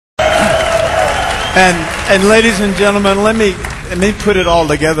And ladies and gentlemen, let me put it all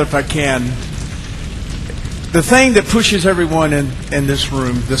together if I can. The thing that pushes everyone in this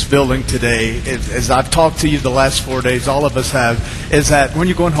room, this building today, as I've talked to you the last 4 days, all of us have, is that when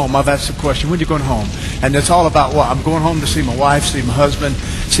you're going home, I've asked the question, when you're going home? And it's all about what? I'm going home to see my wife, see my husband,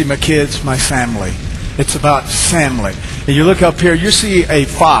 see my kids, my family. It's about family. And you look up here, you see a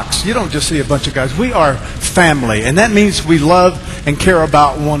fox. You don't just see a bunch of guys. We are family. And that means we love and care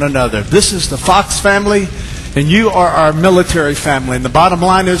about one another. This is the Fox family, and you are our military family. And the bottom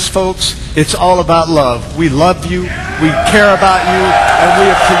line is, folks, it's all about love. We love you, we care about you, and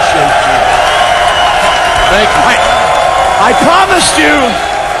we appreciate you. Thank you.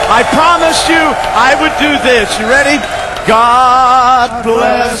 I promised you I would do this. You ready? God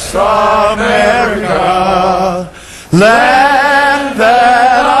bless America, land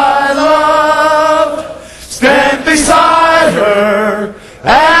that I love. Stand beside her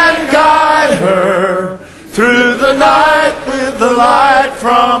and guide her through the night with the light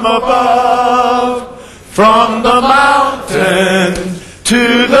from above. From the mountain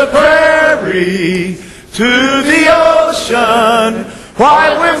to the prairie to the ocean,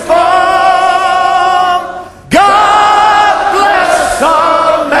 while we're from God bless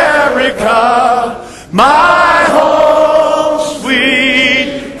America, my home,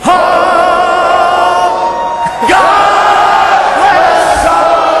 sweet home. God